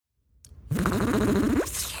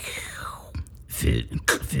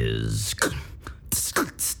Fit Fizz.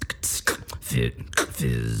 Fit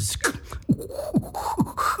Fizz.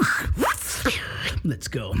 Let's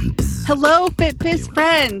go. Hello, FitFizz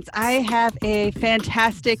friends. I have a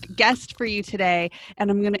fantastic guest for you today,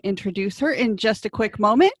 and I'm going to introduce her in just a quick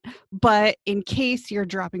moment. But in case you're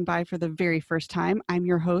dropping by for the very first time, I'm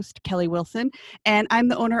your host, Kelly Wilson, and I'm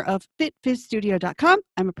the owner of FitFizzStudio.com.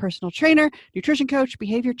 I'm a personal trainer, nutrition coach,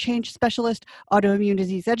 behavior change specialist, autoimmune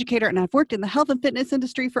disease educator, and I've worked in the health and fitness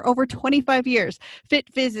industry for over 25 years.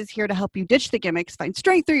 FitFizz is here to help you ditch the gimmicks, find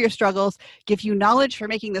strength through your struggles, give you knowledge for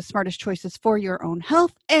making the smartest choices for your own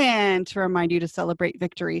health, and to remind you to celebrate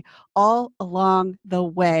victory all along the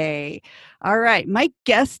way. All right, my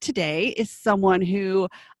guest today is someone who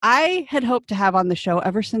I had hoped to have on the show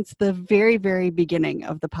ever since the very, very beginning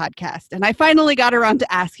of the podcast. And I finally got around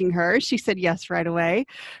to asking her. She said yes right away.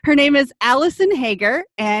 Her name is Allison Hager,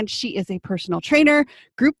 and she is a personal trainer,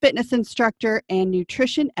 group fitness instructor, and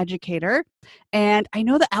nutrition educator. And I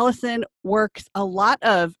know that Allison works a lot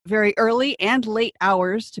of very early and late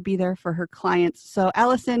hours to be there for her clients. So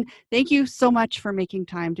Allison, thank you so much for making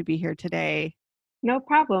time to be here today. No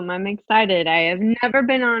problem. I'm excited. I have never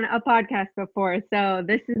been on a podcast before, so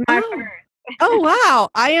this is my first. Oh, wow.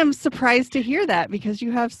 I am surprised to hear that because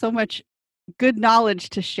you have so much good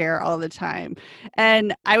knowledge to share all the time.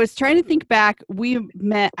 And I was trying to think back. We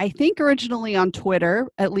met, I think, originally on Twitter,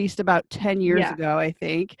 at least about 10 years ago, I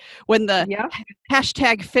think, when the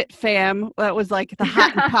hashtag FitFam, that was like the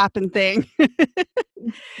hot and popping thing.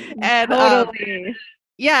 And totally.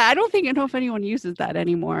 I don't know if anyone uses that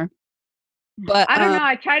anymore. But I don't know.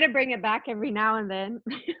 I try to bring it back every now and then.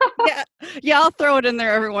 I'll throw it in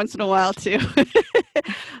there every once in a while too.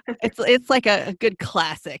 It's like a good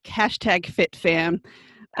classic hashtag FitFam.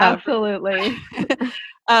 Absolutely.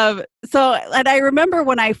 And I remember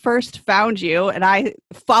when I first found you, and I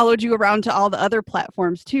followed you around to all the other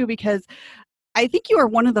platforms too, because I think you were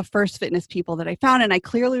one of the first fitness people that I found, and I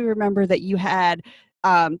clearly remember that you had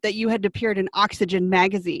appeared in Oxygen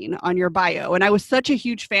magazine on your bio. And I was such a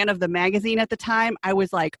huge fan of the magazine at the time. I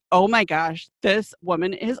was like, oh my gosh, this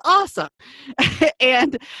woman is awesome.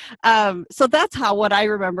 And so that's what I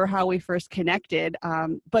remember how we first connected.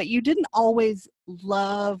 But you didn't always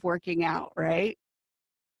love working out, right?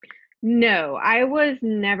 No, I was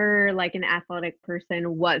never like an athletic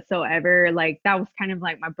person whatsoever. Like that was kind of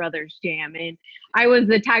like my brother's jam. And I was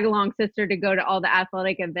the tag along sister to go to all the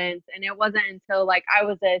athletic events. And it wasn't until like I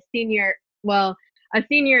was a senior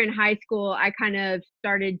in high school, I kind of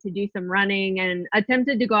started to do some running and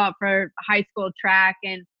attempted to go out for high school track.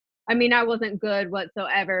 And I mean, I wasn't good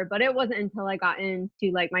whatsoever, but it wasn't until I got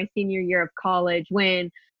into like my senior year of college when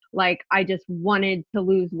like I just wanted to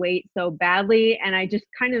lose weight so badly. And I just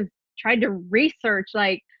kind of tried to research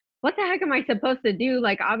like what the heck am I supposed to do?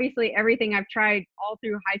 Like obviously everything I've tried all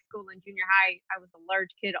through high school and junior high, I was a large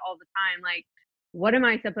kid all the time. Like what am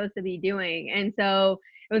I supposed to be doing? And so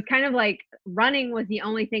it was kind of like running was the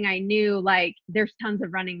only thing I knew. Like there's tons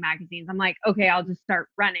of running magazines. I'm like, okay, I'll just start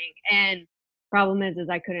running. And problem is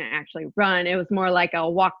I couldn't actually run. It was more like a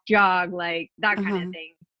walk jog, like that kind of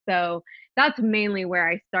thing. So that's mainly where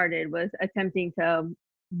I started, was attempting to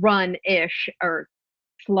run-ish or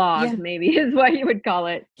slog, maybe is what you would call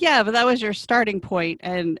it. Yeah, but that was your starting point.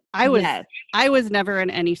 And I was never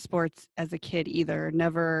in any sports as a kid either. It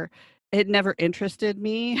never interested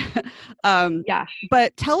me.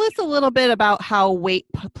 But tell us a little bit about how weight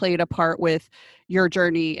played a part with your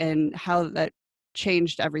journey and how that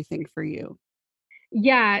changed everything for you.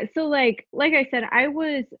 Yeah, so like I said, I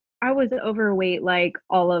was overweight like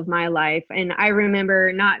all of my life, and I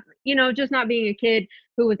remember just not being a kid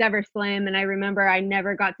who was ever slim. And I remember I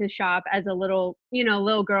never got to shop as a little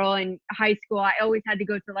girl in high school. I always had to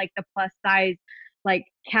go to like the plus size like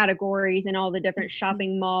categories and all the different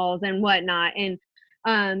shopping malls and whatnot. And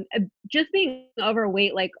just being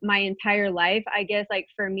overweight like my entire life, I guess like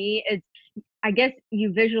for me, I guess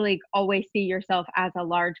you visually always see yourself as a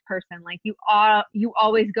large person. Like you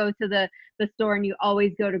always go to the store and you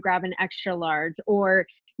always go to grab an extra large, or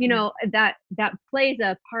that plays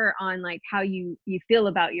a part on like how you feel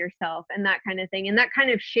about yourself and that kind of thing. And that kind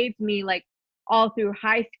of shaped me like all through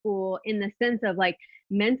high school, in the sense of like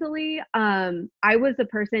mentally, I was a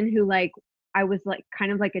person who like I was like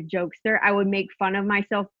kind of like a jokester. I would make fun of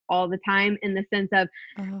myself all the time, in the sense of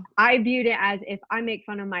I viewed it as, if I make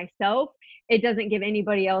fun of myself, it doesn't give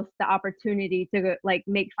anybody else the opportunity to like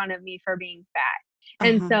make fun of me for being fat.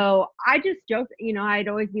 And so I just joked, I'd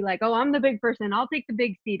always be like, oh, I'm the big person, I'll take the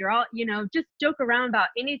big seat, or I'll, just joke around about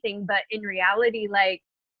anything. But in reality, like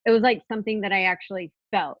it was like something that I actually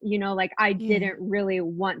felt, like I didn't really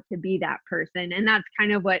want to be that person. And that's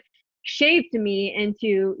kind of what shaped me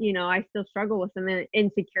into, I still struggle with some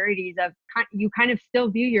insecurities of you kind of still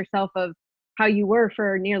view yourself of how you were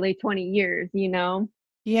for nearly 20 years.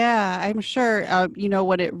 Yeah, I'm sure,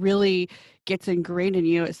 when it really gets ingrained in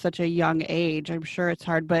you at such a young age, I'm sure it's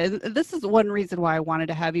hard. But this is one reason why I wanted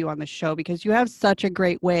to have you on the show, because you have such a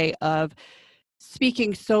great way of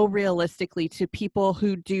speaking so realistically to people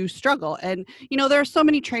who do struggle. And, there are so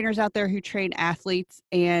many trainers out there who train athletes,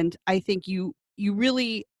 and I think you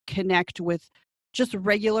really connect with just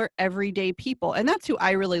regular everyday people, and that's who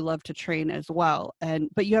I really love to train as well.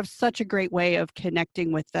 But you have such a great way of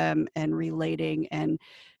connecting with them and relating and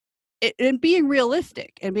being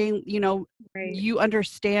realistic and being, Right. you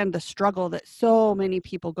understand the struggle that so many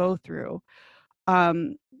people go through.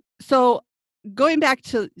 So going back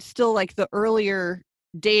to still like the earlier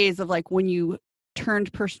days of like when you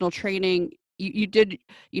turned personal training, you did,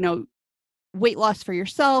 you know, weight loss for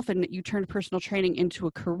yourself and you turned personal training into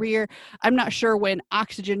a career. I'm not sure when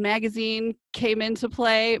Oxygen magazine came into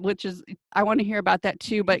play, which is, I want to hear about that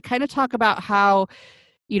too, but kind of talk about how,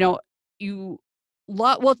 you know, you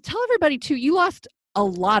well, tell everybody too, you lost a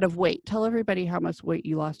lot of weight. Tell everybody how much weight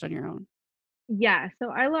you lost on your own. Yeah, so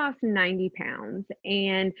I lost 90 pounds,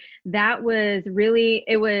 and that was really,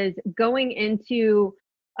 it was going into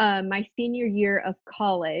my senior year of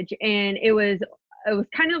college, and it was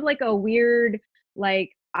kind of like a weird,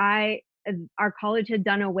 like our college had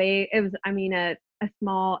done away. It was, I mean, a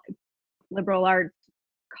small liberal arts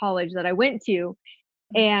college that I went to,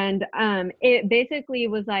 and it basically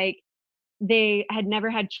was like they had never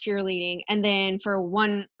had cheerleading, and then for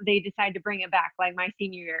one they decided to bring it back like my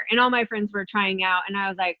senior year, and all my friends were trying out, and I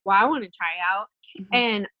was like, well, I want to try out. Mhm.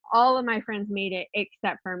 And all of my friends made it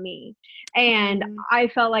except for me, and Um, I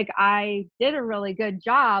felt like I did a really good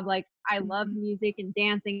job. Like, I loved mhm, music and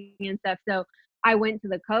dancing and stuff, so I went to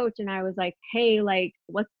the coach and I was like, hey, like,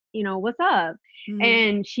 what's up? mhm,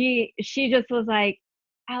 And she just was like,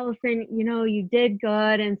 Allison, you did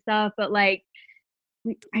good and stuff, but like,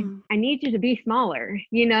 mm. I need you to be smaller,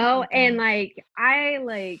 Oh my and gosh. I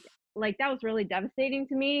like that was really devastating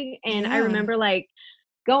to me. And I Yeah. remember like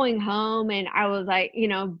going home and I was like,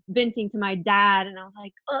 venting to my dad, and I was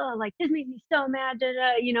like, oh, like this makes me so mad, da,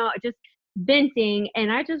 da, just venting.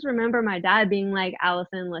 And I just remember my dad being like,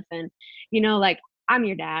 Allison, listen, like, I'm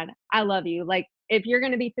your dad. I love you. Like, if you're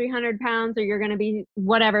gonna be 300 pounds or you're gonna be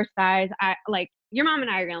whatever size, I like your mom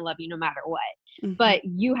and I are gonna love you no matter what. Mhm, But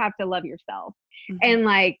you have to love yourself. mhm, And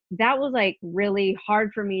like that was like really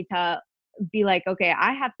hard for me to be like, okay,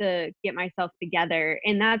 I have to get myself together.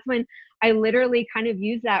 And that's when I literally kind of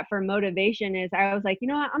use that for motivation. Is I was like, you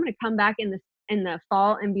know what, I'm gonna come back in the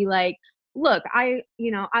fall and be like, look, I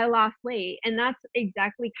lost weight. And that's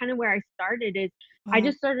exactly kind of where I started. Is I wow.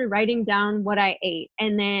 just started writing down what I ate.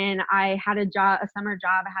 And then I had a summer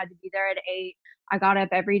job. I had to be there at 8. I got up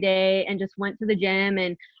every day and just went to the gym,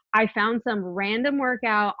 and I found some random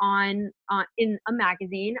workout on in a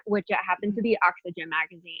magazine, which it happened to Mhm. be Oxygen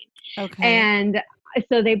magazine. Okay. And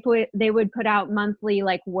so they would put out monthly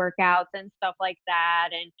like workouts and stuff like that,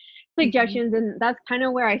 and Mhm, suggestions. And that's kind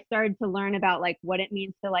of where I started to learn about like what it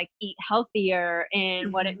means to like eat healthier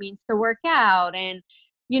and what it mhm. means to work out. And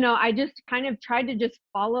I just kind of tried to just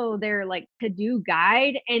follow their like to do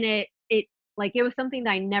guide, and it like it was something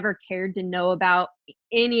that I never cared to know about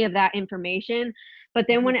any of that information. But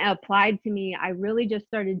then Mhm. when it applied to me, I really just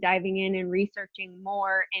started diving in and researching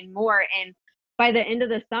more and more. And by the end of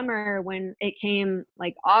the summer, when it came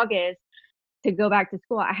like August to go back to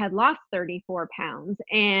school, I had lost 34 pounds,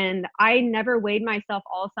 and I never weighed myself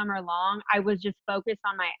all summer long. I was just focused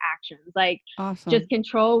on my actions, like just Awesome.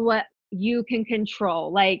 control what you can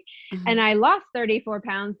control. Like, and Mhm, I lost 34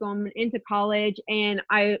 pounds going into college, and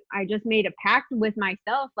I just made a pact with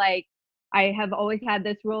myself. Like, I have always had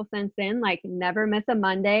this rule since then, like never miss a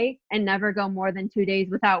Monday and never go more than 2 days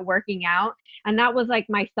without working out. And that was like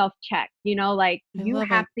my self check, like I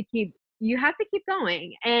love it. you have to keep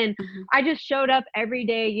going. And Mhm, I just showed up every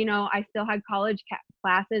day. I still had college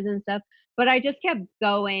classes and stuff, but I just kept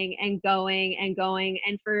going and going and going.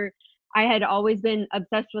 And I had always been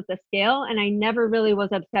obsessed with the scale, and I never really was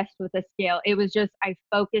obsessed with the scale. It was just I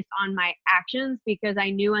focused on my actions because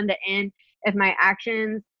I knew in the end, if my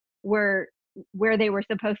actions were where they were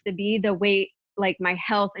supposed to be, the weight, like my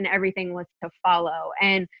health and everything was to follow.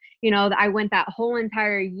 And, I went that whole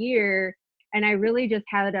entire year, and I really just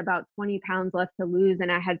had about 20 pounds left to lose.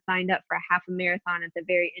 And I had signed up for a half a marathon at the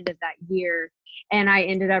very end of that year. And I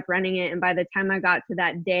ended up running it. And by the time I got to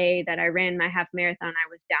that day that I ran my half marathon, I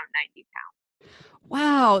was down 90 pounds.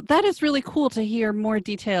 wow, that is really cool to hear more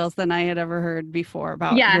details than I had ever heard before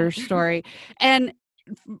about Yeah. your story. And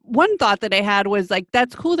one thought that I had was like,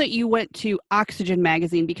 that's cool that you went to Oxygen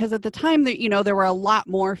magazine, because at the time that, there were a lot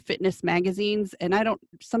more fitness magazines, and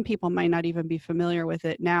some people might not even be familiar with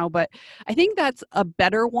it now, but I think that's a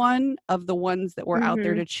better one of the ones that were out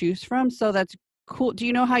there to choose from. So that's cool. Do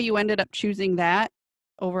you know how you ended up choosing that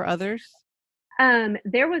over others?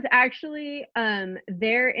 There was actually,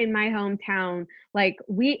 there in my hometown,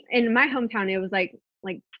 in my hometown, it was like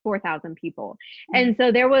 4,000 people. And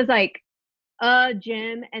so there was like a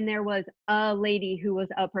gym, and there was a lady who was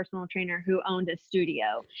a personal trainer who owned a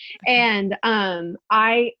studio. And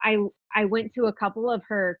I went to a couple of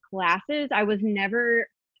her classes. I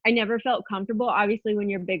never felt comfortable. Obviously, when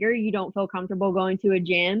you're bigger, you don't feel comfortable going to a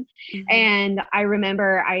gym. And I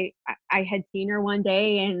remember I had seen her one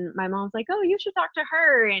day, and my mom was like, "Oh, you should talk to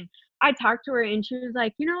her." And I talked to her, and she was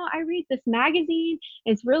like, "I read this magazine.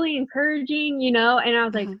 It's really encouraging, And I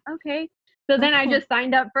was like, "Okay." So then I just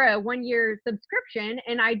signed up for a 1-year subscription,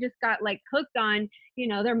 and I just got like hooked on,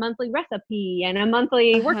 their monthly recipe and a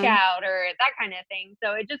monthly workout or that kind of thing.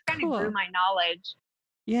 So it just kind of grew my knowledge.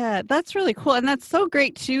 Yeah, that's really cool. And that's so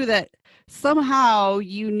great too, that somehow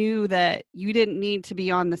you knew that you didn't need to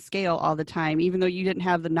be on the scale all the time, even though you didn't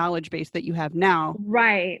have the knowledge base that you have now.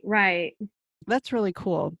 Right. That's really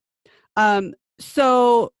cool.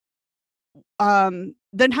 So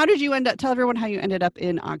then how did you tell everyone how you ended up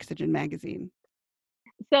in Oxygen magazine?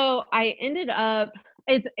 So I ended up,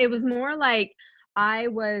 it was more like I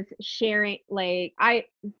was sharing, like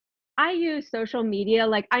I use social media.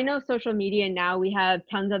 Like, I know social media now, we have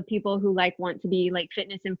tons of people who want to be like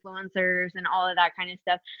fitness influencers and all of that kind of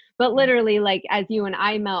stuff. But literally, like, as you and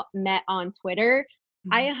I met on Twitter,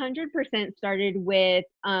 I 100% started with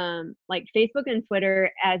like Facebook and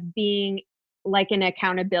Twitter as being like an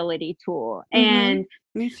accountability tool. And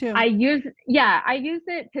Me too. I used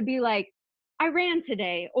it to be like, I ran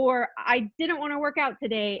today, or I didn't want to work out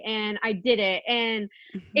today and I did it. And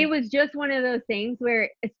it was just one of those things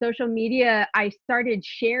where social media, I started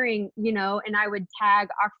sharing, and I would tag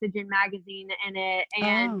Oxygen magazine in it.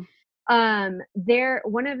 And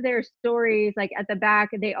one of their stories, like at the back,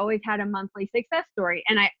 they always had a monthly success story,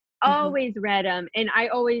 and I always read them. And I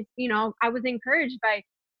always, I was encouraged by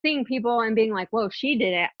seeing people and being like, whoa, she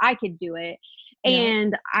did it, I could do it.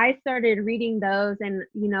 And I started reading those, and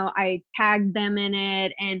I tagged them in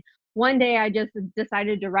it. And one day I just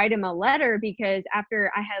decided to write him a letter, because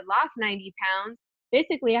after I had lost 90 pounds,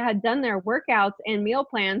 basically I had done their workouts and meal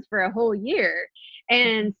plans for a whole year.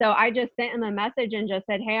 And so I just sent him a message and just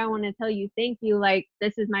said, "Hey, I want to tell you thank you. Like,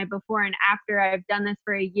 this is my before and after. I've done this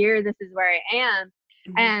for a year. This is where I am."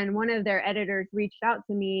 And one of their editors reached out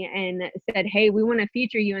to me and said, "Hey, we want to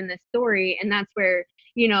feature you in this story." And that's where,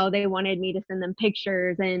 they wanted me to send them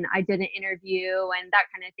pictures, and I did an interview and that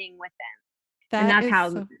kind of thing with them. And that's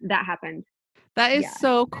how that happened. That is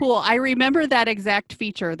so cool. I remember that exact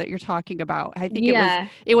feature that you're talking about. I think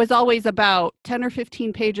it was always about 10 or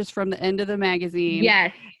 15 pages from the end of the magazine.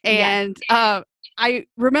 Yes. And I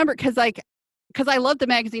remember because I loved the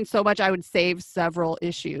magazine so much, I would save several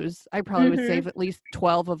issues. I probably would save at least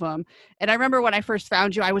 12 of them. And I remember when I first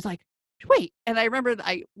found you, I was like, wait. And I remember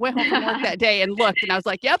I went home from work that day and looked, and I was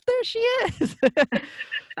like, yep, there she is.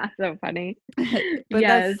 That's so funny. But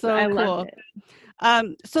that's so I cool. loved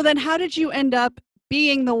it. So then how did you end up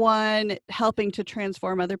being the one helping to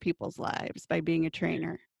transform other people's lives by being a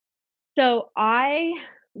trainer? So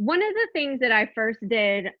one of the things that I first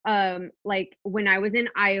did, like when I was in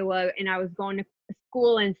Iowa and I was going to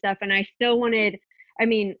school and stuff, and I still wanted,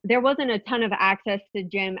 there wasn't a ton of access to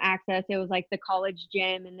gym access. It was like the college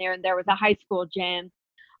gym, and there was a high school gym.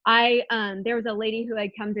 There was a lady who had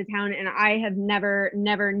come to town, and I have never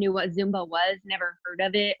knew what Zumba was, never heard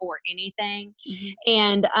of it or anything.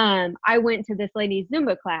 And I went to this lady's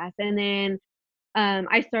Zumba class, and then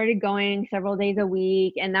I started going several days a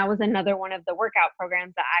week, and that was another one of the workout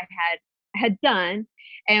programs that I had done.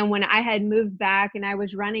 And when I had moved back and I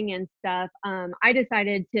was running and stuff, I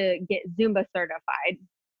decided to get Zumba certified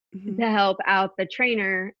to help out the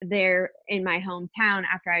trainer there in my hometown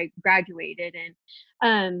after I graduated.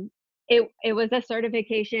 And it was a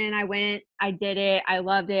certification. I went, I did it, I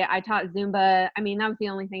loved it. I taught Zumba. That was the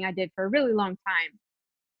only thing I did for a really long time.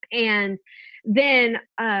 And then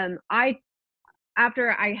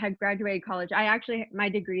after I had graduated college, my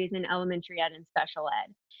degree is in elementary ed and special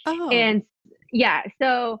ed. Oh. And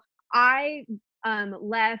so I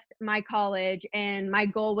left my college, and my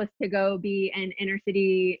goal was to go be an inner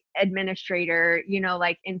city administrator,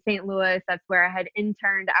 like in St. Louis. That's where I had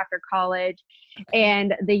interned after college.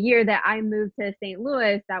 And the year that I moved to St.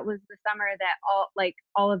 Louis, that was the summer that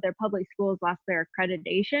all of their public schools lost their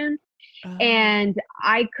accreditation. Oh. And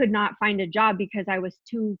I could not find a job because I was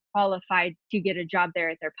too qualified to get a job there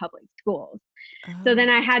at their public schools. So then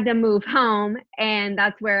Oh. I had to move home, and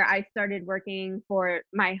that's where I started working for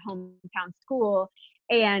my hometown school.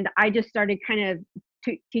 And I just started kind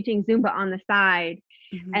of teaching Zumba on the side.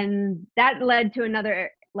 Mhm. And that led to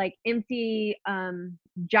another like empty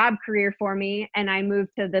job career for me. And I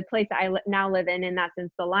moved to the place now live in, and that's in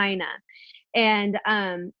Salina. And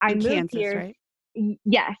I In moved Kansas, here. right?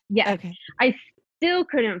 Yes, yes. Okay. I still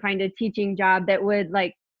couldn't find a teaching job that would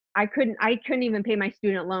like I couldn't even pay my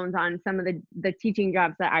student loans on some of the teaching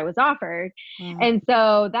jobs that I was offered. Wow. And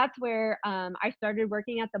so that's where I started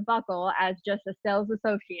working at the Buckle as just a sales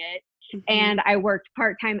associate. Mhm. And I worked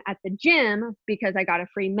part-time at the gym because I got a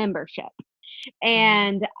free membership.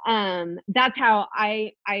 And that's how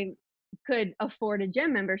I could afford a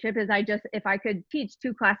gym membership, is I just if I could teach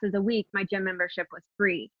 2 classes a week, my gym membership was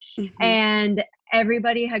free. Mhm. And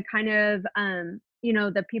everybody had kind of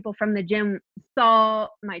the people from the gym saw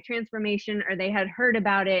my transformation, or they had heard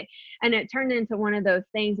about it, and it turned into one of those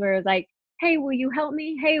things where it was like, "Hey, will you help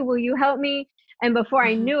me? Hey, will you help me?" And before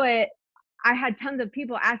I Uh-huh. knew it, I had tons of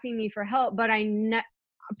people asking me for help, but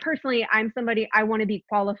personally, I'm somebody, I want to be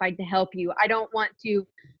qualified to help you. I don't want to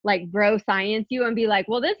like bro science you and be like,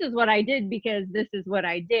 well, this is what I did because this is what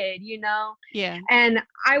I did. Yeah. And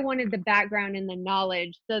I wanted the background and the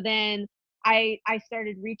knowledge. So then I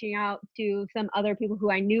started reaching out to some other people who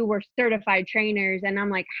I knew were certified trainers, and I'm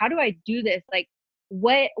like, how do I do this? Like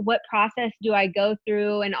what process do I go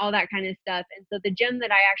through and all that kind of stuff. And so the gym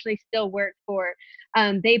that I actually still work for,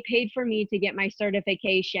 they paid for me to get my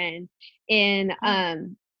certification in Oh.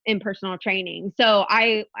 personal training. So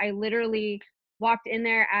I literally walked in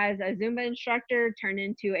there as a Zumba instructor, turned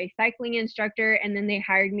into a cycling instructor, and then they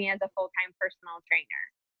hired me as a full-time personal trainer.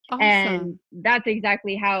 And Awesome. that's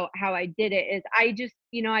exactly how I did it. Is I just,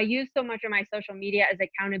 I use so much of my social media as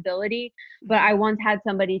accountability. But Mhm. I once had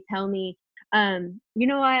somebody tell me, you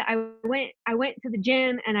know what, I went to the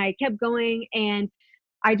gym and I kept going, and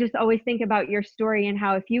I just always think about your story and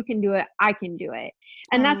how if you can do it, I can do it.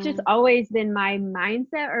 And that's just Oh. always been my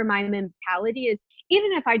mindset, or my mentality, is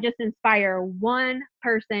even if I just inspire one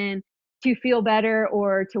person to feel better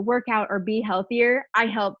or to work out or be healthier, I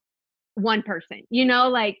help one person.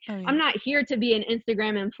 Like, Oh, I'm yeah. not here to be an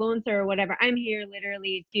Instagram influencer or whatever. I'm here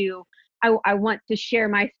literally I want to share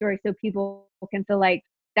my story so people can feel like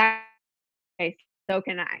that, okay, so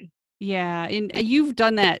can I. Yeah, and you've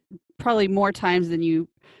done that probably more times than you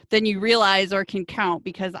realize or can count,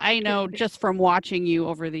 because I know just from watching you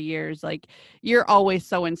over the years, like, you're always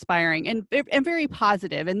so inspiring and very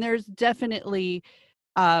positive. And there's definitely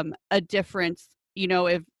a difference,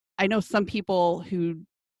 if I know some people who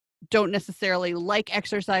don't necessarily like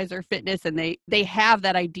exercise or fitness, and they have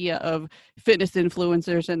that idea of fitness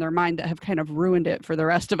influencers in their mind that have kind of ruined it for the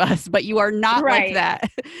rest of us. But you are not like Right.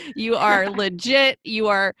 that. You are legit. You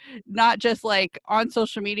are not just like on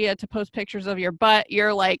social media to post pictures of your butt.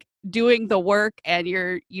 You're like doing the work, and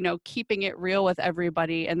you're keeping it real with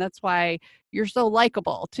everybody. And that's why you're so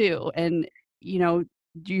likable too. And you know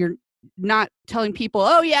you're not telling people,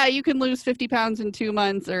 oh yeah, you can lose 50 pounds in 2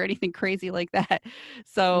 months or anything crazy like that.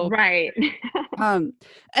 So Right. um,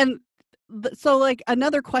 and so, like,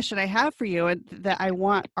 another question I have for you, and that I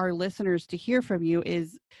want our listeners to hear from you,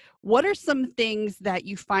 is what are some things that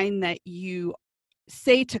you find that you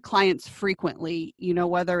say to clients frequently,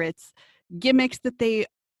 whether it's gimmicks that they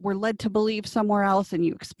were led to believe somewhere else and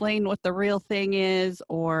you explain what the real thing is,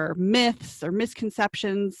 or myths or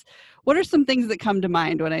misconceptions? What are some things that come to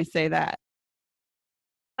mind when I say that?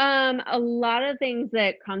 A lot of things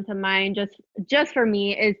that come to mind just for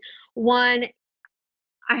me is, one,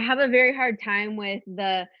 I have a very hard time with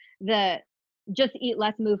the just eat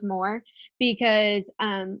less, move more, because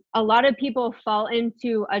a lot of people fall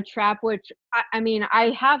into a trap, which I mean, I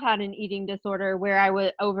have had an eating disorder where I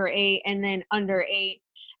was overate and then underate.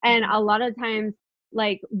 And Mhm. a lot of times,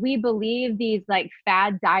 like, we believe these like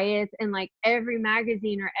fad diets, and like every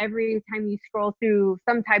magazine or every time you scroll through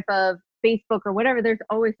some type of Facebook or whatever, there's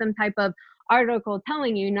always some type of article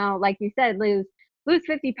telling you, no, like you said, lose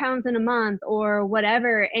 50 pounds in a month or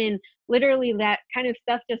whatever. And literally that kind of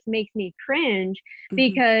stuff just makes me cringe, Mhm.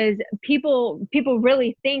 because people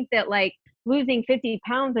really think that like losing 50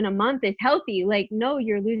 pounds in a month is healthy. Like, no,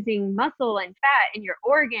 you're losing muscle and fat in your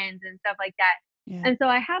organs and stuff like that. Yeah. And so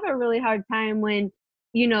I have a really hard time when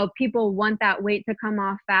people want that weight to come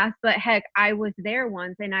off fast. But heck, I was there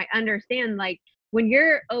once, and I understand, like, when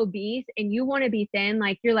you're obese and you want to be thin,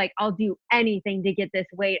 like, you're like, I'll do anything to get this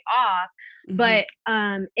weight off. Mhm. But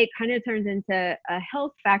it kind of turns into a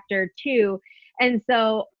health factor too. And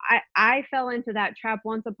so I fell into that trap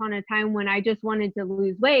once upon a time when I just wanted to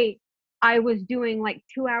lose weight. I was doing like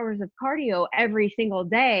 2 hours of cardio every single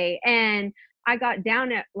day. And I got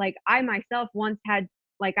down at like, I myself once had,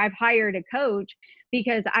 like, I've hired a coach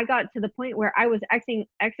because I got to the point where I was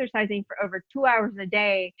exercising for over 2 hours a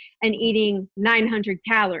day and eating 900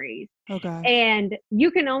 calories. Oh gosh. And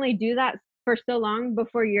you can only do that for so long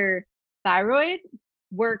before your thyroid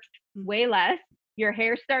works way less, your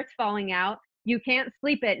hair starts falling out, you can't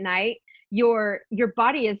sleep at night, your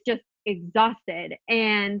body is just exhausted.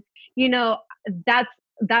 And you know, that's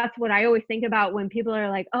what I always think about when people are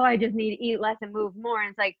like, "Oh, I just need to eat less and move more."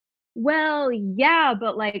 And it's like, well, yeah,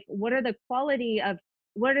 but like what is the quality of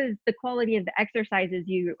the exercises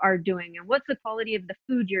you are doing, and what's the quality of the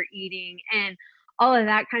food you're eating, and all of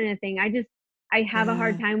that kind of thing. I have a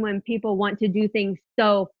hard Yeah. time when people want to do things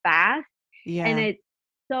so fast, and Yeah. it's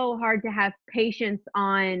so hard to have patience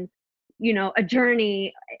on, a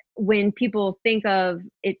journey when people think of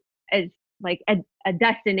it as like a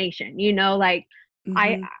destination, like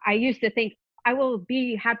I Hmm. I used to think I will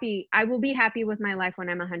be happy with my life when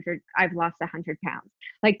I've lost 100 pounds.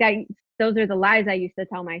 Like that, those are the lies I used to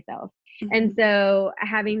tell myself. And Hmm. so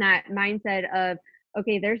having that mindset of,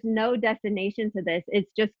 okay, there's no destination to this.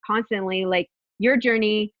 It's just constantly like your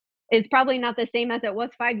journey is probably not the same as it was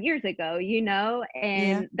 5 years ago, Yeah.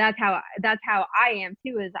 and that's how I am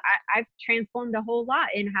too. Is I've transformed a whole lot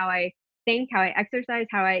in how I think, how I exercise,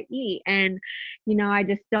 how I eat, and I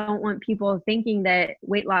just don't want people thinking that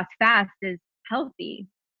weight loss fast is healthy.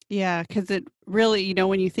 Yeah, because it really,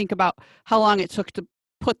 when you think about how long it took to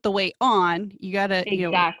put the weight on, you gotta, it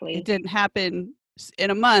Exactly. didn't happen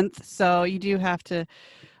in a month. So you do have to,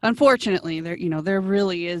 unfortunately, there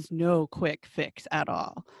really is no quick fix at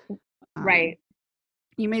all. Um, Right.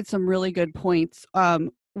 you made some really good points.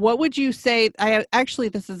 What would you say? Actually,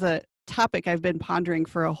 this is a topic I've been pondering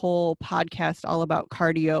for a whole podcast all about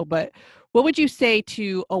cardio, but what would you say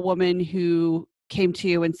to a woman who came to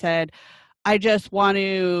you and said, I just want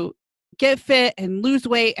to get fit and lose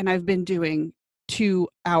weight, and I've been doing 2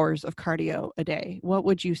 hours of cardio a day? What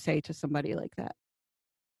would you say to somebody like that?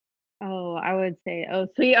 Oh, I would say, oh,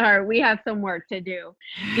 sweetheart, we have some work to do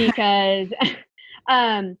because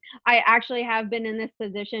I actually have been in this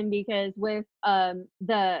position because with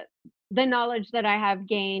the knowledge that I have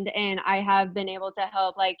gained, and I have been able to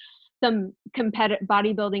help like some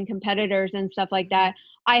bodybuilding competitors and stuff like Mhm, that.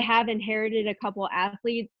 I have inherited a couple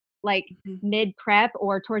athletes like mhm, mid prep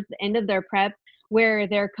or towards the end of their prep where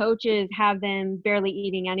their coaches have them barely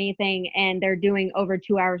eating anything and they're doing over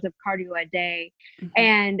 2 hours of cardio a day. mhm.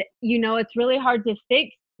 And it's really hard to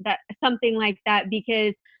fix that, something like that,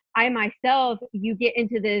 because I myself, you get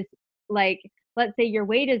into this, like, let's say your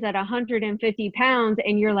weight is at 150 pounds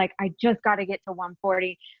and you're like, I just got to get to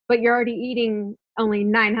 140, but you're already eating only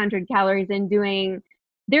 900 calories and doing,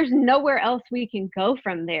 there's nowhere else we can go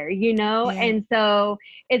from there, Yeah. And so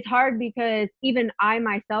it's hard because even I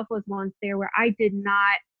myself was once there where I didn't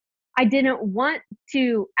want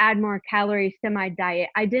to add more calories to my diet.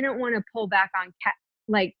 I didn't want to pull back on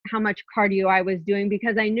like how much cardio I was doing,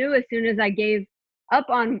 because I knew as soon as I gave up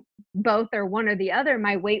on both or one or the other,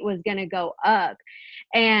 my weight was going to go up.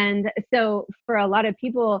 And so for a lot of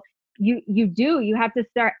people, you have to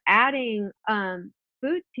start adding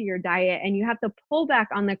food to your diet, and you have to pull back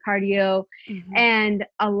on the cardio. Mhm. And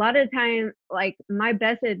a lot of time, like, my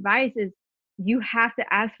best advice is you have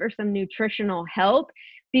to ask for some nutritional help,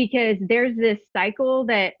 because there's this cycle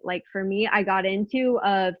that, like, for me, I got into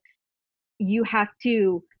of you have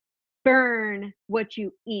to burn what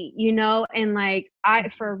you eat, and like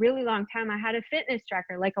for Mhm. a really long time I had a fitness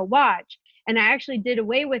tracker, like a watch, and I actually did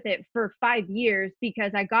away with it for 5 years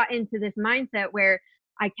because I got into this mindset where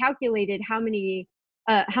I calculated how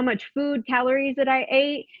much food calories that I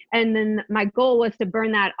ate, and then my goal was to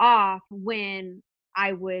burn that off when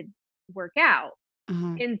I would work out.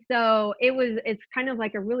 Uh-huh. And so it's kind of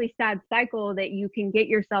like a really sad cycle that you can get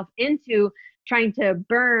yourself into, trying to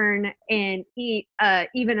burn and eat a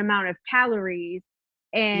even amount of calories.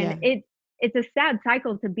 And Yeah. it's a sad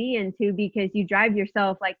cycle to be into because you drive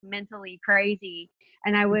yourself like mentally crazy.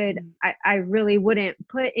 And Mhm. I really wouldn't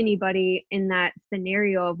put anybody in that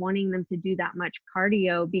scenario of wanting them to do that much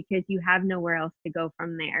cardio, because you have nowhere else to go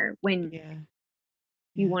from there when Yeah.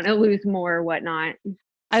 you Yeah. want to lose more or whatnot.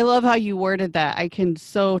 I love how you worded that. I can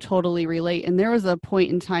so totally relate. And there was a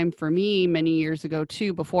point in time for me many years ago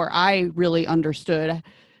too, before I really understood,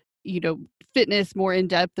 you know, fitness more in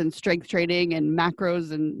depth and strength training and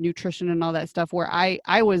macros and nutrition and all that stuff, where I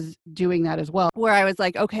was doing that as well, where I was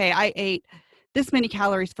like, okay, I ate this many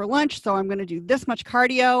calories for lunch, so I'm going to do this much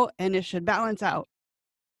cardio and it should balance out.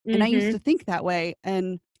 And I used Mhm. to think that way.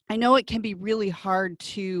 And I know it can be really hard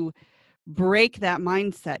to break that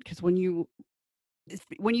mindset, because when you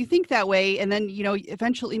think that way, and then,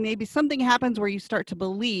 eventually maybe something happens where you start to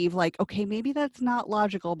believe, like, okay, maybe that's not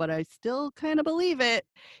logical, but I still kind of believe it.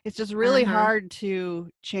 It's just really Uh-huh. hard to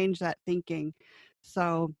change that thinking.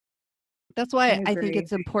 So that's I why I think agree.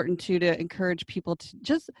 it's important to encourage people to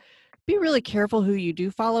just be really careful who you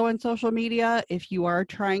do follow on social media if you are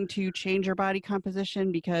trying to change your body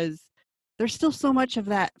composition, because there's still so much of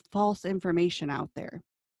that false information out there.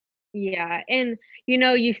 Yeah, and,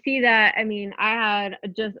 you see that. I mean, I had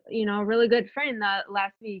just, a really good friend that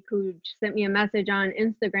last week who sent me a message on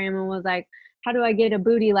Instagram and was like, "How do I get a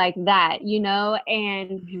booty like that?"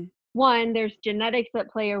 And Mhm. one, there's genetics that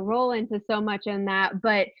play a role into so much in that,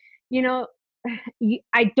 but, you know,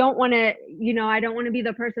 I don't wanna, I don't wanna be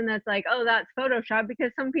the person that's like, "Oh, that's Photoshop,"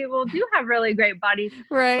 because some people do have really great bodies,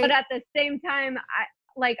 but Right. at the same time,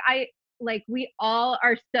 we all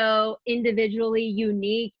are so individually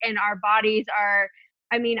unique, and our bodies are.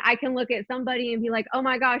 I mean, I can look at somebody and be like, "Oh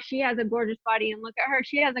my gosh, she has a gorgeous body," and look at her,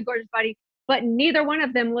 she has a gorgeous body, but neither one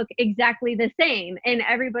of them look exactly the same, and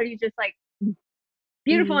everybody's just, like,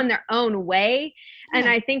 beautiful Mhm. in their own way. And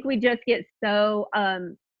Yeah. I think we just get so,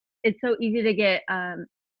 it's so easy to get,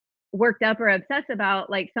 worked up or obsessed about,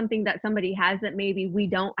 like, something that somebody has that maybe we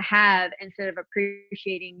don't have, instead of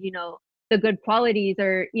appreciating, the good qualities,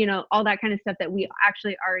 or, all that kind of stuff that we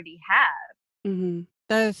actually already have. Mhm.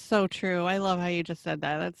 That is so true. I love how you just said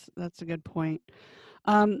that. That's a good point.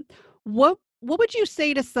 Um, what would you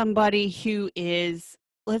say to somebody who is,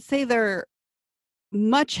 let's say they're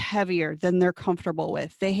much heavier than they're comfortable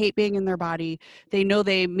with? They hate being in their body. They know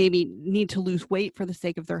they maybe need to lose weight for the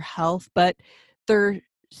sake of their health, but they're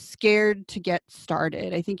scared to get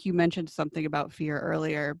started. I think you mentioned something about fear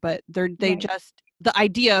earlier, but they Right. just, the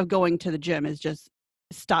idea of going to the gym is just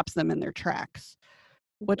stops them in their tracks.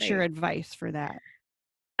 What's your Right. advice for that?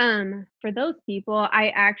 For those people, I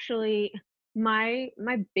actually, my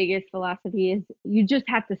biggest philosophy is you just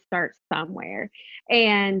have to start somewhere.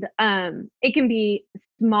 And it can be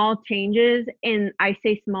small changes, and I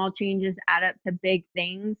say small changes add up to big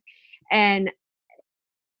things. And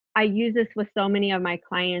I use this with so many of my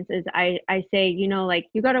clients, is I say, like,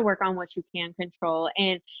 you got to work on what you can control.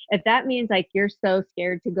 And if that means, like, you're so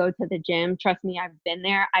scared to go to the gym, trust me, I've been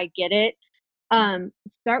there. I get it.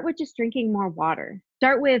 Start with just drinking more water.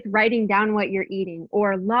 Start with writing down what you're eating,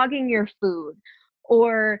 or logging your food.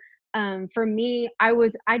 Or for me, I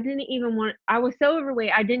was so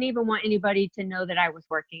overweight, I didn't even want anybody to know that I was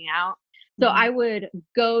working out. So I Mhm. would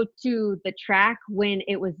go to the track when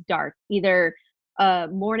it was dark, either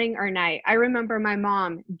morning or night. I remember my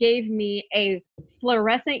mom gave me a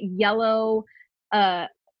fluorescent yellow uh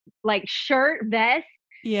like shirt vest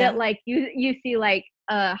that, Yeah. like, you see, like,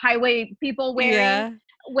 highway people wearing, Yeah.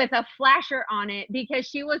 with a flasher on it, because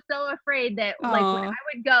she was so afraid that, like, when Oh, I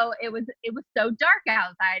would go, it was so dark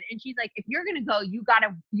outside, and she's like, "If you're gonna go, you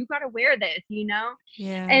gotta wear this."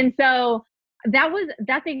 yeah. And so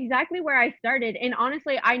that's exactly where I started. And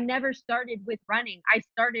honestly, I never started with running. I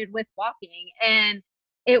started with walking. And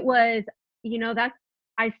it was, that's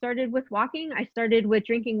I started with walking, I started with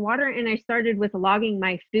drinking water, and I started with logging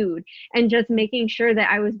my food, and just making sure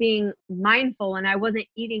that I was being mindful, and I wasn't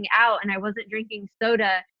eating out, and I wasn't drinking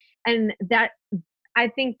soda. And that, I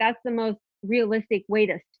think that's the most realistic way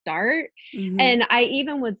to start. Mhm. And I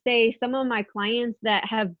even would say some of my clients that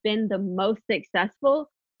have been the most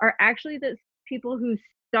successful are actually the people who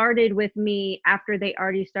started with me after they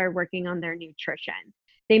already started working on their nutrition.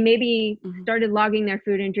 They maybe Mhm. started logging their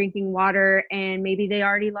food and drinking water, and maybe they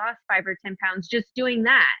already lost 5 or 10 pounds just doing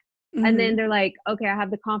that. And then Mhm. they're like, okay, I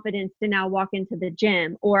have the confidence to now walk into the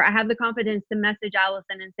gym, or I have the confidence to message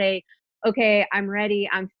Allison and say, okay, I'm ready,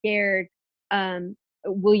 I'm scared.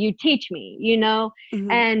 Will you teach me? Mhm.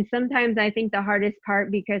 And sometimes I think the hardest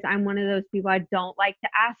part, because I'm one of those people, I don't like to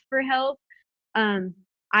ask for help. um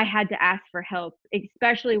I had to ask for help,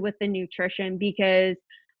 especially with the nutrition, because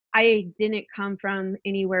I didn't come from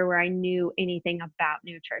anywhere where I knew anything about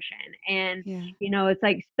nutrition. And Yeah. it's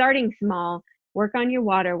like starting small. Work on your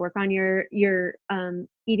water, work on your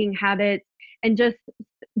eating habits, and just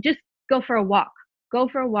go for a walk. Go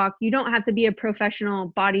for a walk. You don't have to be a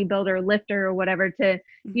professional bodybuilder, lifter, or whatever to,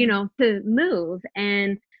 Mhm. to move.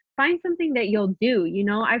 And find something that you'll do.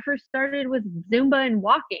 I first started with Zumba and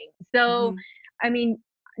walking. So, Mhm. I mean,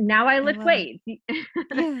 now I lift love it. weights.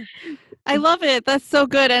 Yeah. I love it. That's so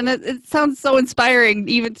good. And it sounds so inspiring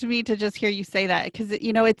even to me to just hear you say that, because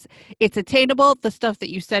it's attainable. The stuff that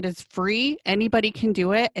you said is free. Anybody can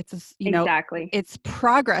do it. Exactly. It's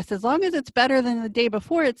progress. As long as it's better than the day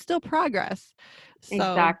before, it's still progress. So,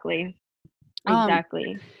 Exactly. um,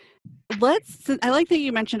 Exactly. I like that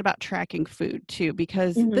you mentioned about tracking food too,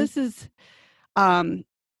 because Mhm. this is,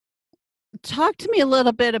 talk to me a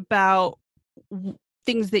little bit about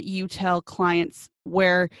things that you tell clients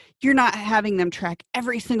where you're not having them track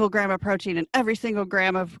every single gram of protein and every single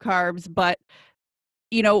gram of carbs. But,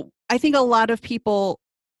 I think a lot of people,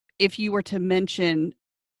 if you were to mention,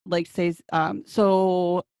 like, say,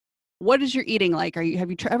 so what is your eating like? Have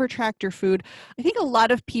you ever tracked your food? I think a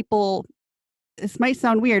lot of people, this might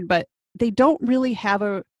sound weird, but they don't really have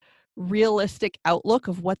a realistic outlook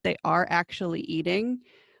of what they are actually eating.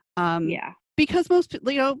 Yeah. Because most,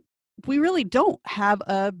 we really don't have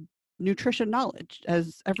a nutrition knowledge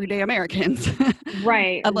as everyday Americans,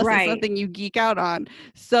 Right. unless it's Right. something you geek out on.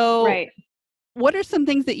 So, Right. what are some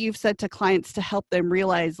things that you've said to clients to help them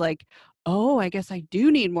realize, like, oh, I guess I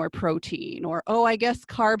do need more protein, or, oh, I guess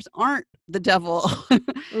carbs aren't the devil?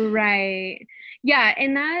 Right. Yeah.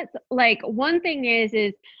 And that's like one thing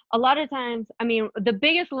is a lot of times, I mean, the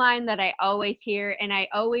biggest line that I always hear and I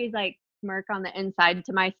always like smirk on the inside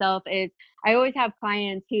to myself is I always have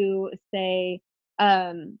clients who say,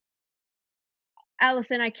 um,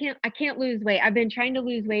 Allison, I can't lose weight. I've been trying to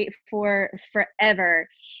lose weight for forever.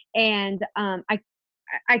 And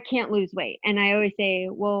I can't lose weight. And I always say,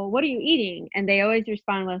 well, what are you eating? And they always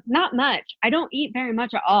respond with, not much. I don't eat very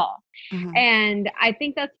much at all. Uh-huh. And I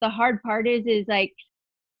think that's the hard part is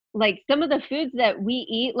like some of the foods that we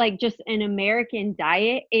eat, like just an American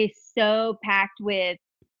diet is so packed with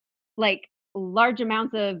like large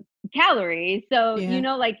amounts of calories. So,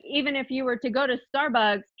 Yeah. like even if you were to go to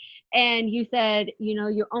Starbucks and you said,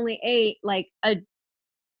 you only ate like I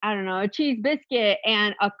don't know, a cheese biscuit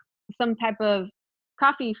and some type of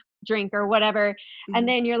coffee drink or whatever. And Mhm.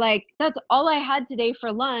 then you're like, that's all I had today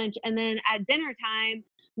for lunch. And then at dinner time,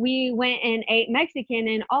 we went and ate Mexican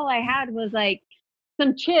and all I had was like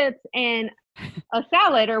some chips and a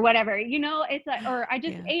salad or whatever. It's like, or I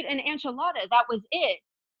just Yeah. ate an enchilada. That was it.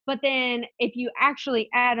 But then if you actually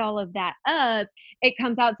add all of that up, it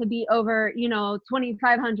comes out to be over,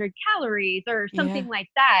 2,500 calories or Yeah. something like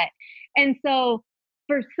that. And so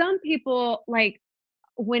for some people, like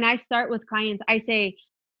when I start with clients, I say,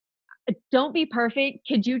 don't be perfect.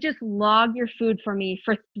 Could you just log your food for me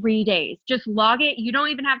for 3 days? Just log it. You don't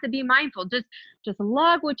even have to be mindful. Just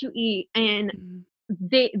log what you eat. And Mhm.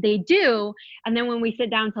 they do. And then when we sit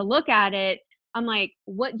down to look at it, I'm like,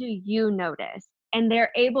 what do you notice? And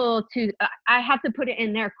they're able to, I have to put it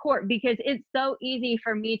in their court because it's so easy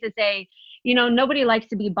for me to say, nobody likes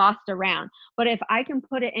to be bossed around. But if I can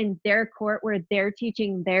put it in their court where they're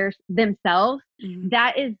teaching themselves, Mhm.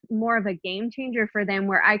 that is more of a game changer for them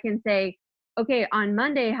where I can say, okay, on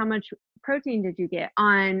Monday, how much protein did you get?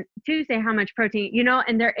 On Tuesday, how much protein,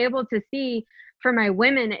 and they're able to see for my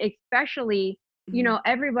women, especially, Mhm.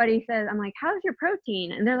 everybody says, I'm like, how's your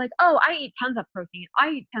protein? And they're like, oh, I eat tons of protein. I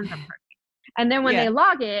eat tons of protein. And then when Yeah. they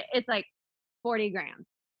log it, it's like 40 grams,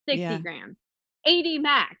 60 Yeah. grams, 80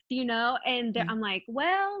 max, and Yeah. I'm like,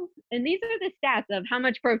 well, and these are the stats of how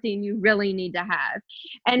much protein you really need to have.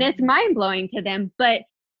 And it's Mhm. mind blowing to them. But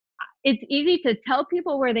it's easy to tell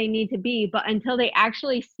people where they need to be, but until they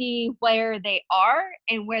actually see where they are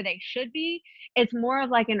and where they should be, it's more of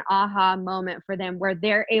like an aha moment for them where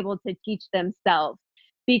they're able to teach themselves.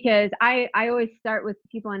 Because I always start with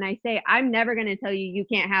people and I say, I'm never going to tell you you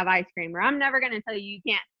can't have ice cream, or I'm never going to tell you you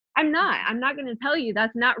can't. I'm not going to tell you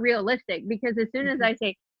that's not realistic, because as soon as Mhm. I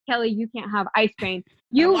say, Kelly, you can't have ice cream, I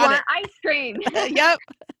you want want it. ice cream. Yep.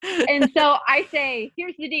 And so I say,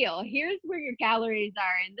 here's the deal. Here's where your calories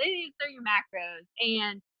are, and these are your macros.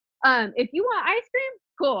 And if you want ice cream,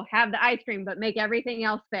 cool, have the ice cream, but make everything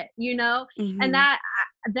else fit. And Mhm.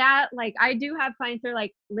 that like I do have clients who are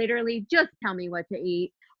like, literally, just tell me what to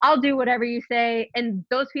eat. I'll do whatever you say. And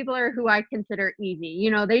those people are who I consider easy.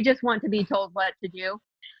 They just want to be told what to do.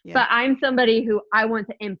 Yeah. But I'm somebody who I want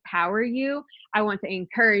to empower you. I want to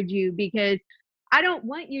encourage you because I don't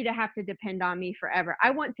want you to have to depend on me forever. I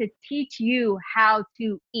want to teach you how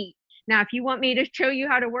to eat. Now, if you want me to show you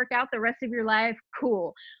how to work out the rest of your life,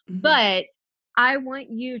 cool. Mhm. But I want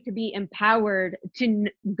you to be empowered to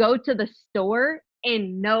go to the store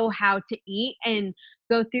and know how to eat and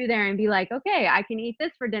go through there and be like, okay, I can eat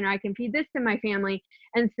this for dinner. I can feed this to my family,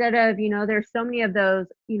 instead of, there's so many of those,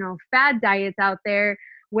 fad diets out there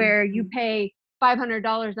where you Mhm. pay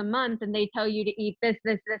 $500 a month and they tell you to eat this,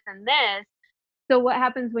 this, this, and this. So what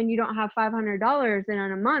happens when you don't have $500 in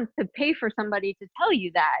a month to pay for somebody to tell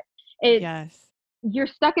you that? It's Yes. you're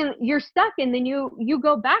stuck and then you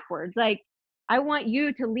go backwards. Like, I want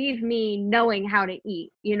you to leave me knowing how to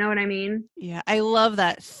eat. You know what I mean? Yeah, I love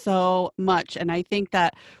that so much. And I think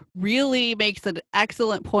that really makes an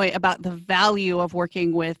excellent point about the value of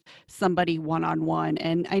working with somebody one on one.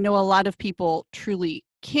 And I know a lot of people truly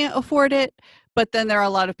can't afford it, but then there are a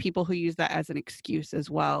lot of people who use that as an excuse as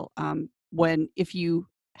well. When if you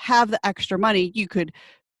have the extra money, you could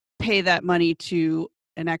pay that money to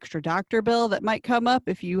an extra doctor bill that might come up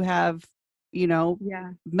if you have, you know,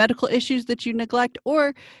 Yeah. medical issues that you neglect,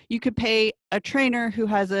 or you could pay a trainer who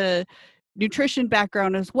has a nutrition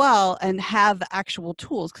background as well and have the actual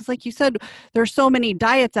tools. Because like you said, there's so many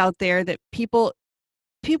diets out there that people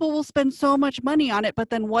will spend so much money on it, but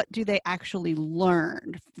then what do they actually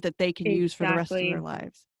learn that they can use for the rest of their Exactly.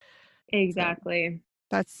 lives? So Exactly.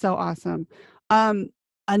 that's so awesome. Um,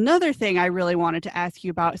 Another thing I really wanted to ask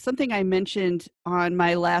you about, something I mentioned on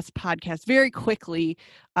my last podcast very quickly,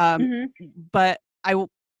 um, Mhm. but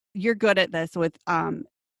you're good at this with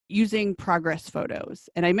using progress photos.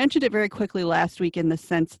 And I mentioned it very quickly last week in the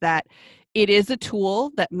sense that it is a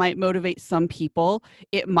tool that might motivate some people.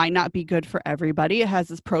 It might not be good for everybody. It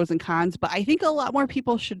has its pros and cons, but I think a lot more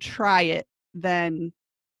people should try it than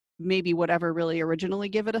maybe whatever really originally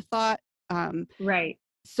give it a thought. Um, Right.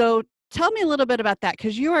 so tell me a little bit about that,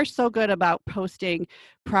 because you are so good about posting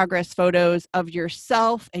progress photos of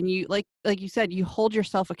yourself, and you like you said, you hold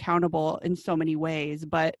yourself accountable in so many ways.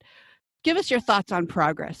 But give us your thoughts on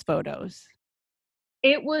progress photos.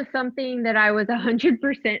 It was something that I was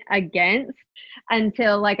 100% against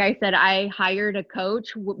until, like I said, I hired a coach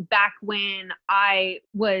back when I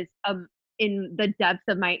was in the depths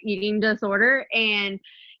of my eating disorder. And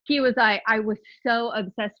he was like, I was so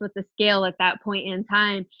obsessed with the scale at that point in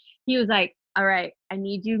time. He was like, all right, I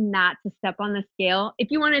need you not to step on the scale.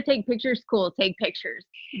 If you want to take pictures, cool, take pictures.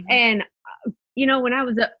 Mhm. And when I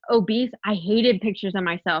was obese, I hated pictures of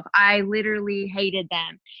myself. I literally hated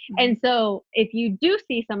them. Mhm. And so if you do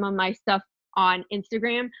see some of my stuff on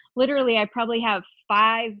Instagram, literally I probably have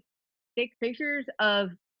 5, 6 pictures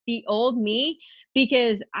of the old me,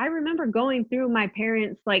 because I remember going through my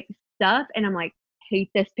parents' like stuff and I'm like, hate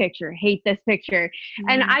this picture, hate this picture.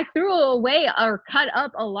 And Mhm. I threw away or cut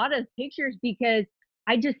up a lot of pictures because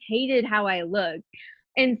I just hated how I looked.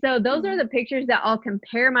 And so those are Mhm. the pictures that I'll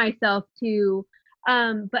compare myself to.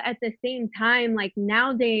 But at the same time, like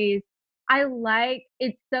nowadays,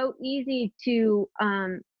 it's so easy to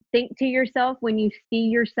think to yourself when you see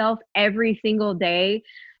yourself every single day,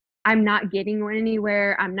 I'm not getting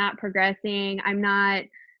anywhere, I'm not progressing, I'm not,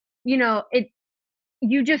 it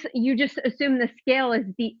you just assume the scale is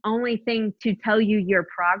the only thing to tell you your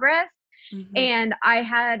progress. Mhm. And I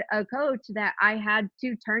had a coach that I had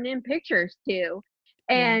to turn in pictures to.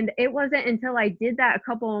 Yeah. And it wasn't until I did that a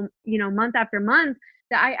couple, month after month,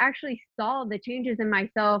 that I actually saw the changes in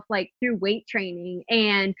myself, like through weight training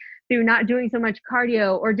and through not doing so much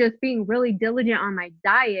cardio or just being really diligent on my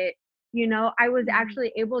diet. I was Mhm.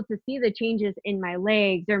 actually able to see the changes in my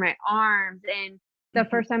legs or my arms. And the Mhm.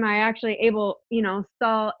 first time I actually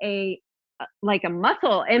saw like a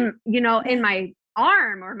muscle in Yeah. my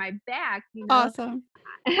arm or my back. Awesome.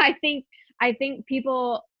 I think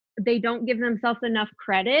people, they don't give themselves enough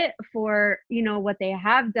credit for, what they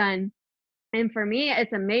have done. And for me,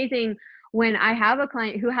 it's amazing when I have a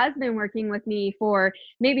client who has been working with me for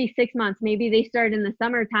maybe 6 months, maybe they start in the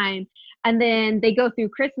summertime, and then they go through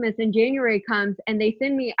Christmas and January comes and they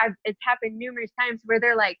send me, it's happened numerous times where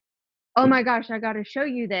they're like, "Oh my gosh, I gotta show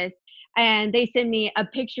you this." And they send me a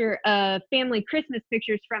picture of family Christmas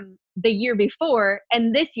pictures from the year before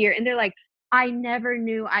and this year, and they're like, "I never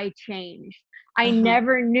knew I changed. I Uh-huh.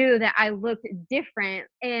 never knew that I looked different."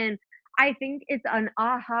 And I think it's an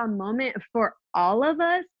aha moment for all of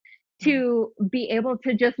us Yeah. to be able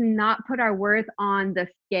to just not put our worth on the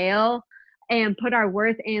scale and put our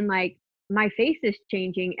worth in, like, my face is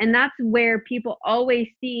changing. And that's where people always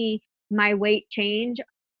see my weight change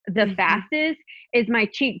the Mhm. fastest is my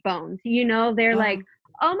cheekbones. They're like,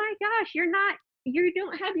 Oh. "Oh my gosh, you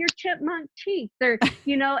don't have your chipmunk cheeks," or,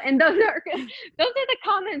 and those are those are the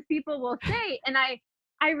comments people will say. And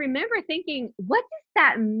I remember thinking, what does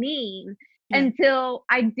that mean? Yeah. Until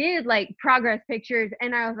I did like progress pictures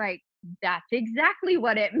and I was like, that's exactly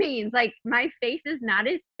what it means. Like, my face is not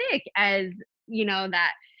as thick as,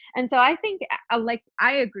 that. And so I think, like,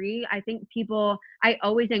 I agree. I think I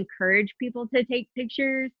always encourage people to take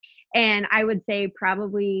pictures. And I would say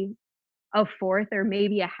probably a fourth or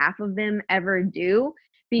maybe a half of them ever do,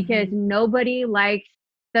 because Mhm. nobody likes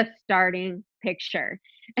the starting picture.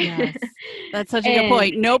 Yes, that's such a good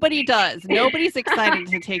point. Nobody does. Nobody's excited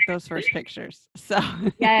to take those first pictures. So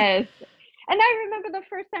yes. And I remember the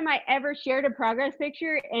first time I ever shared a progress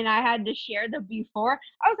picture and I had to share the before,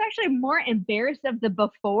 I was actually more embarrassed of the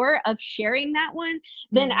before of sharing that one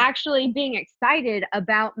than actually being excited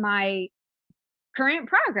about my current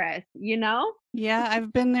progress, you know? yeah,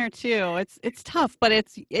 I've been there too. It's tough, but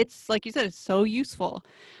it's like you said, it's so useful.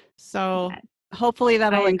 So Yes, hopefully I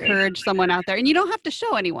that'll agree. encourage someone out there. And you don't have to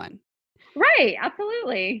show anyone. Right,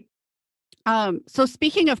 absolutely. So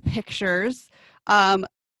speaking of pictures,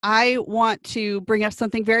 I want to bring up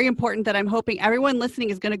something very important that I'm hoping everyone listening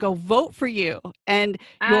is going to go vote for you. And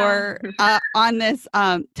Ah. you're on this.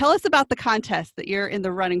 Tell us about the contest that you're in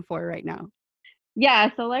the running for right now. Yeah,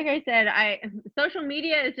 so like I said, social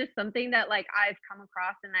media is just something that like I've come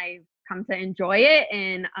across and I've come to enjoy it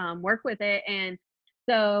and work with it. And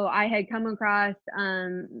so I had come across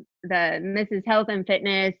the Mrs. Health and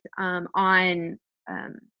Fitness on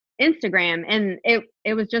um, Instagram, and it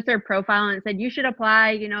was just their profile and it said you should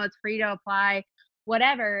apply. You know, it's free to apply,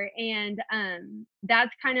 whatever. And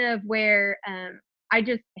that's kind of where I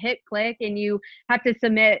just hit click, and you have to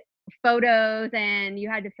submit photos, and you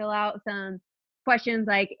had to fill out some questions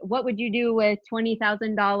like what would you do with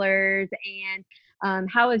 $20,000, and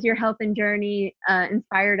how has your health and journey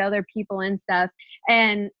inspired other people and stuff.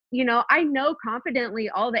 And you know, I know confidently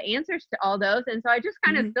all the answers to all those, and so I just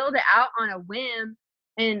kind of filled it out on a whim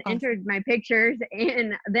and Awesome. entered my pictures.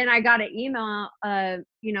 And then I got an email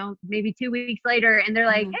you know, maybe 2 weeks later, and they're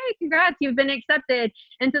like, hey, congrats, you've been accepted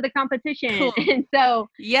into the competition. Cool. And so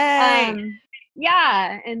Yay.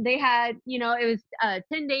 yeah, and they had, you know, it was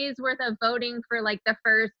 10 days worth of voting for like the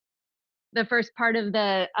first part of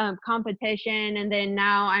the competition, and then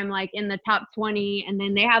now I'm like in the top 20, and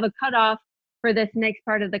then they have a cutoff for this next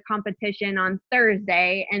part of the competition on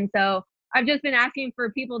Thursday. And so I've just been asking for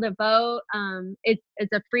people to vote. It's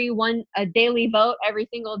a free a daily vote every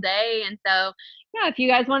single day, and so yeah, if you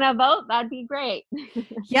guys want to vote, that'd be great.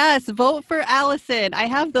 Yes, vote for Allison. I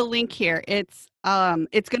have the link here. It's going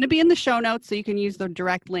to be in the show notes, so you can use the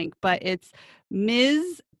direct link, but it's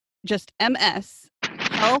Ms. just MS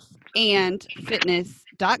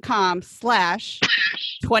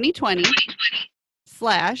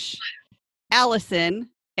healthandfitness.com/2020/Allison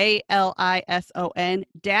ALISON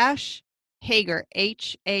dash Hager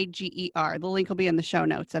HAGER. The link will be in the show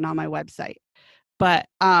notes and on my website. But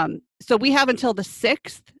so we have until the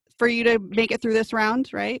 6th for you to make it through this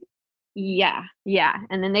round, right? Yeah,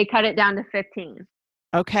 and then they cut it down to 15.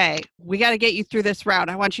 Okay, we got to get you through this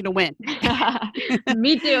round. I want you to win.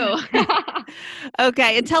 Me too.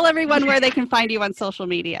 Okay, and tell everyone where they can find you on social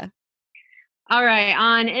media. All right,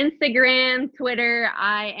 on Instagram, Twitter,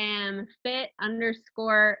 I am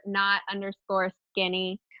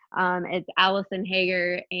fit_not_skinny. It's Allison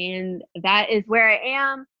Hager, and that is where I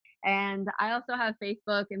am. And I also have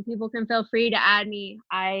Facebook, and people can feel free to add me.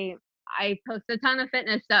 I post a ton of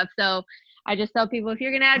fitness stuff, so I just tell people, if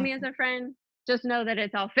you're gonna add me as a friend, just know that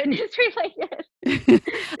it's all fitness related.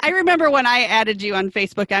 I remember when I added you on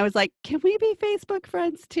Facebook, I was like, can we be Facebook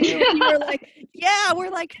friends too? And you were like, yeah,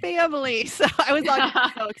 we're like family. So I was like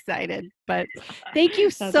so excited. But thank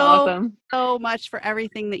you so much for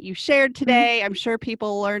everything that you shared today. I'm sure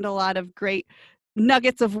people learned a lot of great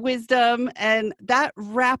nuggets of wisdom, and that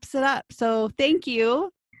wraps it up. So thank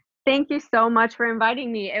you. Thank you so much for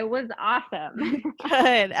inviting me. It was awesome.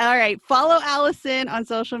 Good. All right. Follow Allison on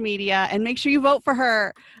social media and make sure you vote for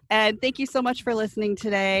her. And thank you so much for listening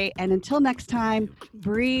today. And until next time,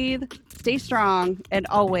 breathe, stay strong, and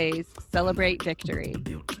always celebrate victory.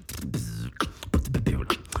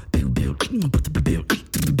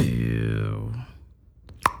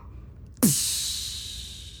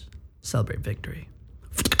 Celebrate victory.